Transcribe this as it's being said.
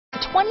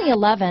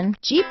2011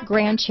 Jeep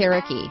Grand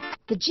Cherokee.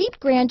 The Jeep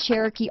Grand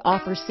Cherokee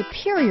offers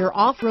superior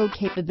off-road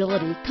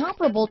capabilities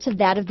comparable to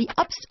that of the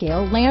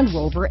upscale Land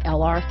Rover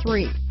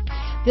LR3.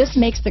 This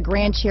makes the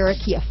Grand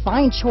Cherokee a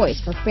fine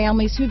choice for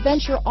families who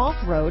venture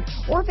off-road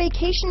or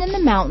vacation in the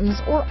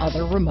mountains or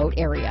other remote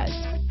areas.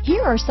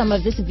 Here are some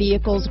of this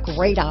vehicle's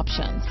great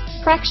options: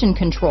 traction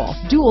control,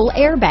 dual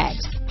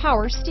airbags,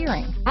 power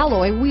steering,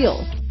 alloy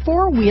wheels,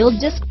 four-wheel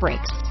disc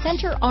brakes,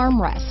 center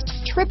armrest,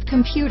 trip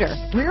computer,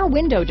 rear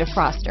window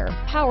defroster,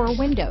 power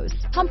windows,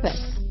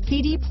 compass,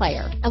 CD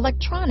player,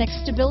 electronic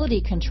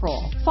stability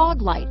control,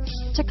 fog lights,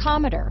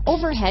 tachometer,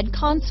 overhead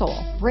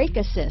console, brake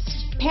assist,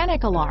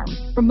 panic alarm,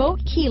 remote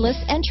keyless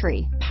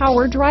entry,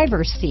 power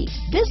driver's seat.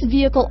 This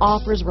vehicle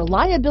offers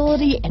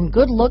reliability and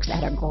good looks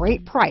at a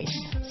great price.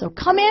 So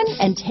come in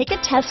and take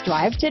a test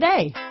drive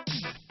today.